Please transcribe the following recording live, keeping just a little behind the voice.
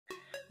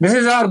This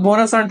is our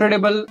bonus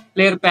untradeable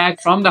player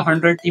pack from the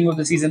 100 team of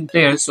the season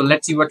players. So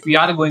let's see what we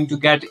are going to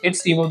get.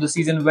 It's team of the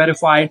season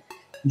verified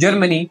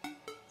Germany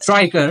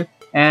striker,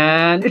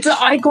 and it's an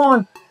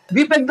icon.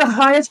 We picked the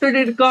highest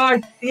rated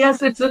card.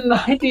 Yes, it's a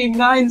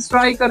 99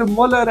 striker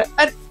Muller.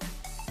 And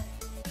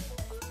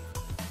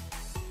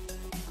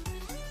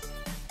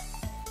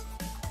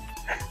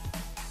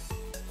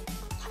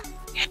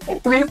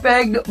we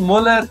pegged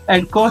Muller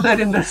and Kohler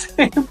in the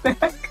same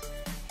pack.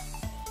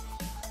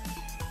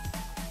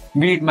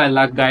 Beat my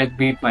luck, guys.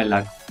 Beat my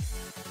luck.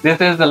 This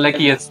is the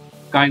luckiest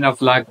kind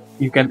of luck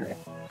you can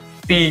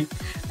see.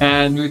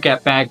 And we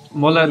packed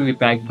Muller, we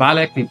packed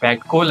Balak, we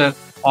packed Kohler.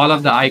 All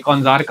of the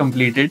icons are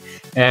completed.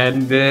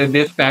 And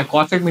this pack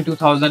costed me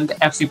 2000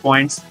 FC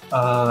points.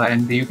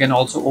 And you can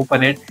also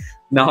open it.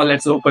 Now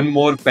let's open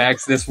more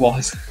packs. This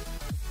was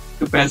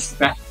the best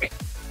pack.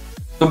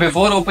 So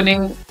before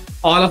opening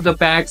all of the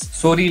packs,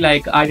 sorry,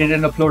 like I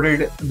didn't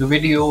uploaded the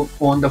video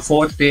on the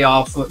 4th day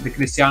of the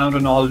Cristiano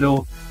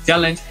Ronaldo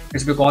challenge.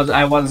 It's because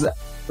I was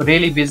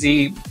really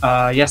busy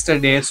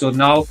yesterday. So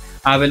now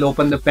I will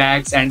open the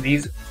packs, and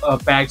these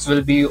packs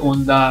will be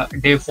on the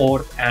day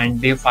 4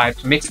 and day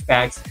 5 mixed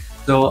packs.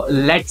 So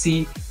let's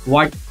see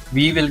what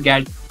we will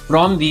get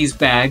from these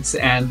packs,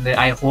 and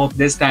I hope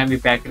this time we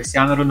pack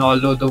Cristiano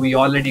Ronaldo, though we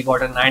already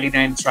got a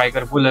 99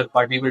 striker Muller,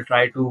 but we will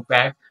try to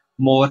pack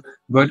more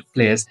good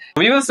players.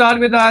 We will start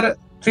with our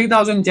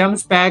 3000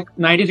 gems pack,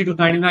 93 to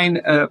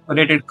 99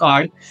 rated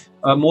card.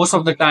 Most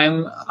of the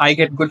time I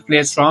get good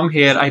players from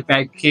here. I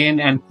pack Kane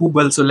and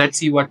Kubel. So let's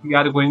see what we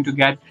are going to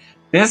get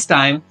this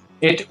time.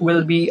 It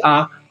will be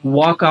a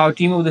walkout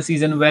team of the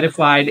season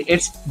verified.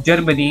 It's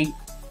Germany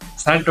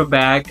center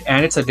back,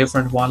 and it's a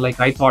different one. Like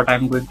I thought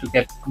I'm going to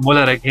get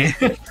Muller again.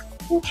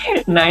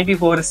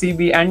 94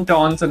 CB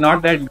Anton, so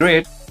not that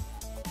great,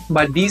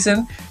 but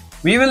decent.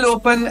 We will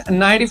open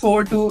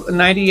 94 to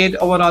 98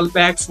 overall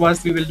packs.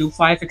 First, we will do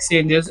 5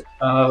 exchanges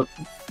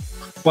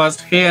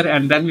first here,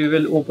 and then we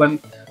will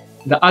open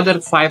the other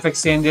 5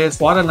 exchanges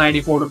for the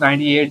 94 to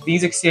 98.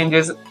 These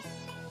exchanges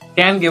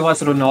can give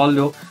us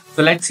Ronaldo.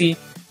 So let's see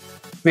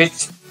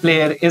which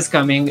player is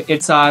coming.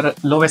 It's our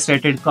lowest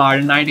rated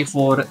card,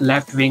 94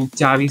 left wing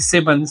Xavi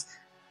Simons.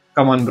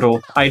 Come on,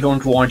 bro. I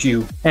don't want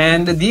you.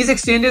 And these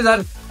exchanges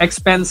are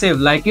expensive.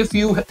 Like if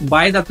you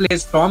buy the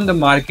players from the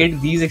market,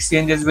 these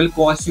exchanges will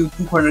cost you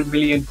 200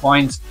 million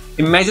coins.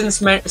 Imagine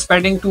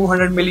spending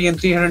 200 million,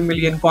 300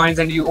 million coins,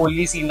 and you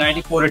only see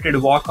 94 rated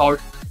walkout.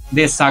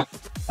 They suck.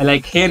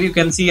 Like here you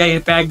can see I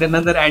packed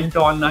another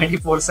Anton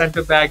 94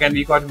 center back, and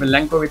we got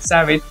Milenkovic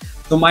Savic.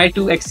 So my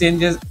 2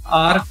 exchanges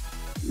are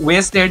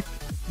wasted.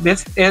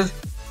 This is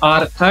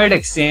our 3rd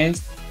exchange,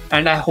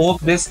 and I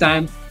hope this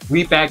time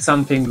we pack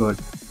something good.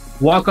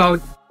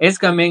 Walkout is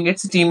coming.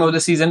 It's a team of the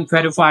season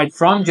verified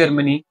from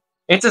Germany.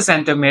 It's a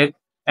center mid,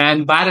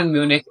 and Bayern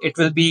Munich. It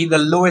will be the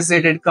lowest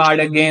rated card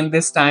again.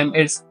 This time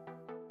it's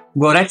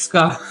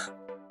Goretzka.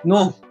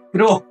 No,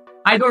 bro,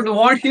 I don't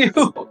want you.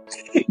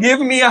 Give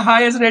me a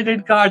highest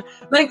rated card.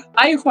 Like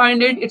I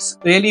find it's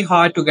really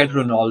hard to get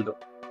Ronaldo.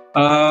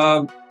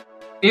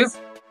 If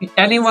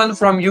anyone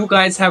from you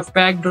guys have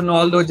packed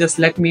Ronaldo, just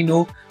let me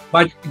know.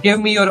 But give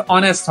me your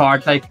honest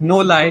thought, like no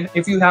lie.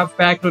 If you have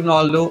packed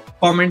Ronaldo,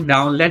 comment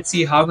down. Let's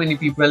see how many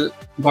people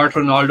got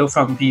Ronaldo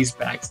from these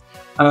packs.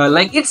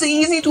 Like it's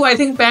easy to, I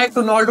think, pack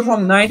Ronaldo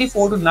from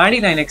 94 to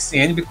 99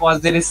 exchange,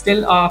 because there is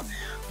still a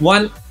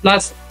 1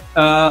 plus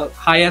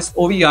highest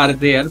OVR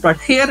there.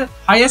 But here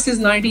highest is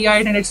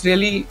 98, and it's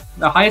really,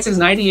 the highest is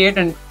 98,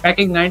 and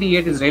packing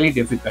 98 is really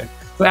difficult.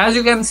 So as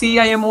you can see,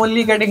 I am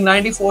only getting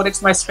 94.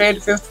 It's my straight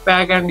 5th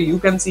pack, and you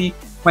can see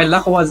my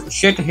luck was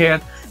shit here.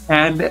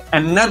 And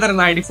another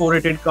 94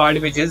 rated card,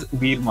 which is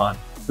Weerman.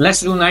 Let's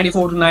do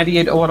 94 to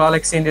 98 overall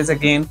exchanges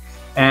again.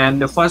 And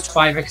the first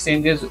 5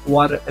 exchanges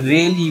were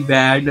really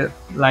bad,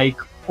 like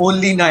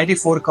only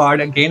 94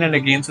 card again and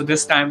again. So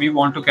this time we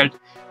want to get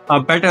a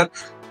better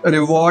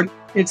reward.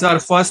 It's our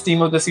first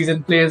team of the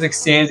season players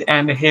exchange,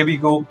 and here we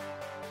go.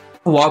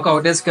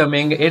 Walkout is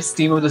coming. It's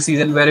team of the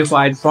season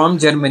verified from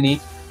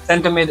Germany.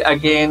 Center mid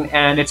again,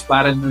 and it's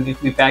Bayern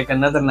Munich. We packed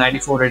another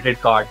 94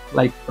 rated card.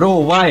 Like, bro,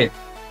 why?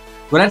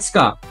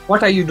 Goretzka,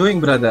 what are you doing,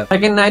 brother?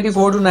 Again,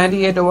 94 to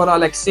 98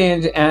 overall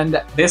exchange,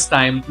 and this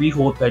time we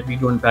hope that we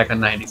don't pack a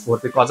 94,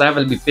 because I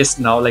will be pissed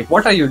now. Like,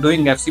 what are you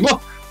doing, FC?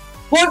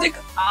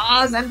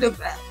 Center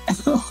back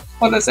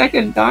for the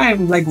 2nd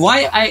time. Like,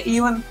 why I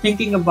even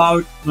thinking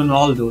about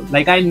Ronaldo?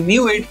 Like, I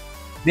knew it.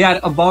 They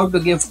are about to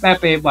give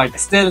Pepe, but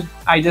still,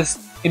 I just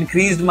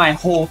increased my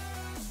hope.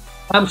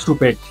 I'm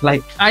stupid.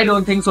 Like, I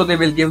don't think so. They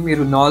will give me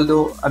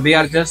Ronaldo. They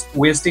are just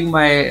wasting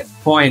my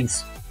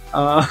points.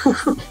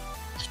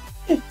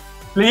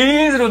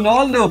 Please,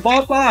 Ronaldo,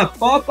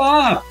 pop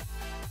up.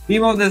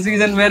 Team of the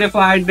season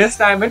verified. This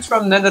time it's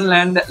from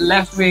Netherlands,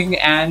 left wing,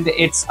 and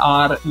it's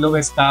our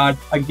lowest card.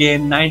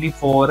 Again,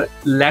 94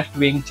 left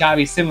wing,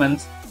 Xavi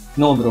Simons.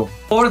 No, bro.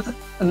 4th,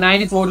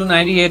 94 to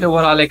 98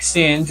 overall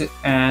exchange,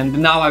 and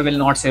now I will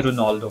not say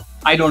Ronaldo.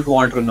 I don't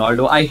want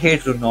Ronaldo. I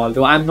hate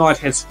Ronaldo. I'm not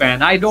his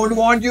fan. I don't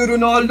want you,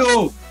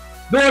 Ronaldo.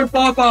 Don't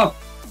pop up.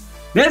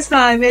 This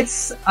time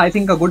it's, I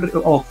think, a good.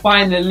 Oh,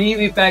 finally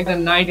we packed a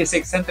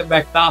 96 center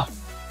back now.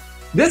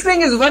 This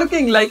thing is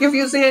working. Like if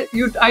you say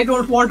I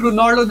don't want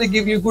Ronaldo, they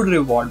give you good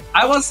reward.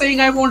 I was saying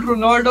I want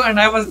Ronaldo, and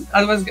I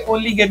was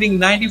only getting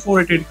 94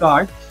 rated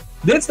card.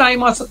 This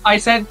time I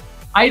said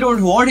I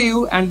don't want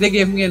you, and they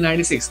gave me a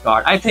 96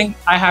 card. I think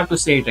I have to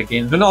say it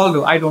again.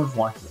 Ronaldo, I don't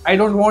want you. I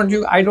don't want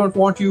you. I don't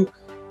want you.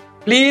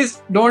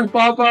 Please don't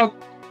pop up.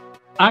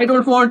 I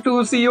don't want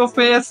to see your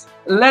face.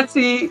 Let's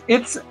see.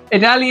 It's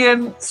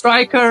Italian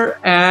striker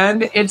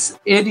and it's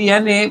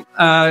ADNA.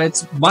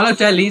 It's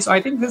Balotelli. So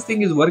I think this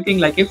thing is working.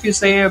 Like if you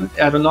say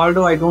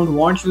Ronaldo, I don't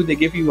want you, they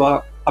give you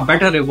a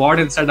better reward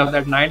instead of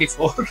that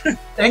 94.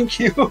 Thank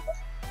you.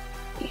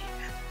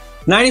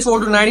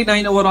 94 to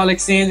 99 overall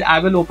exchange. I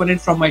will open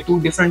it from my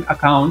two different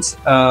accounts.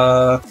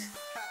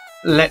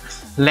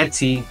 Let's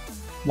see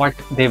what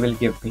they will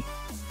give me.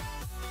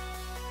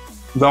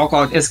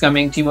 Walkout is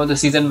coming. Team of the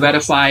season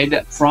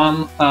verified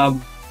from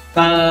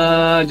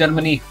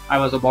Germany. I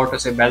was about to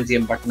say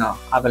Belgium, but no,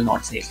 I will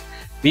not say it.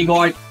 We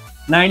got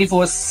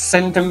 94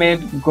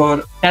 centimeter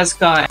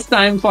Goretzka. It's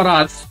time for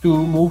us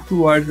to move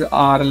towards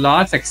our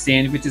last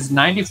exchange, which is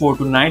 94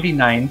 to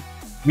 99.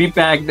 We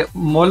packed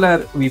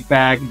Muller, we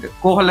packed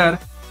Kohler,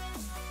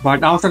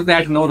 but after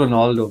that, no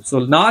Ronaldo. So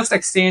last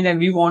exchange, and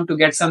we want to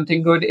get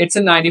something good. It's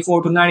a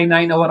 94 to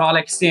 99 overall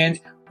exchange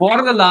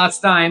for the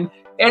last time.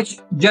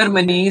 It's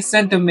Germany,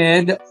 center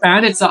mid,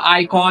 and it's an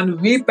icon.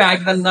 We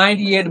packed the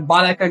 98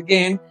 Balak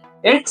again.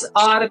 It's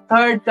our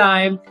third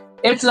time.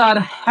 It's our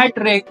hat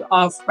trick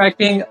of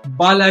packing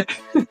Balak.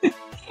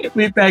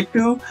 We packed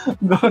two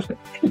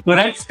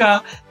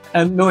Goretzka.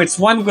 No, it's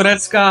one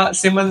Goretzka,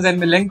 Simmons,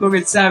 and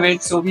Milenkovic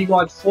Savic. So we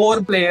got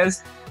 4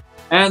 players.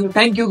 And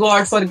thank you,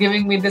 God, for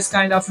giving me this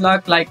kind of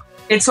luck. Like,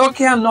 it's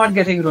okay, I'm not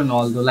getting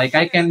Ronaldo. Like,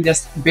 I can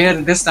just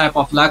bear this type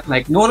of luck.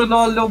 Like, no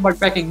Ronaldo, but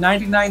packing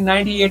 99,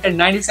 98, and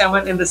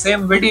 97 in the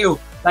same video.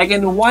 Like,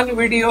 in one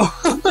video,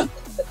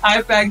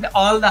 I packed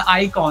all the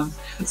icons.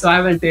 So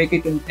I will take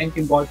it, and thank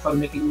you, God, for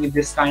making me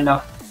this kind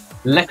of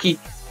lucky.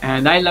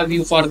 And I love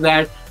you for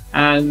that.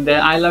 And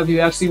I love you,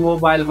 FC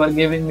Mobile, for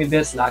giving me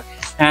this luck.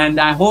 And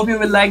I hope you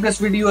will like this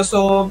video.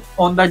 So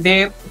on the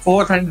day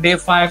 4th and day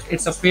 5,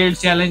 it's a failed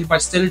challenge,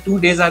 but still 2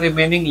 days are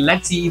remaining.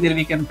 Let's see either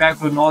we can pack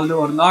Ronaldo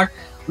or not.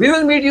 We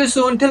will meet you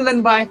soon. Till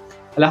then, bye.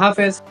 Allah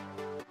Hafiz.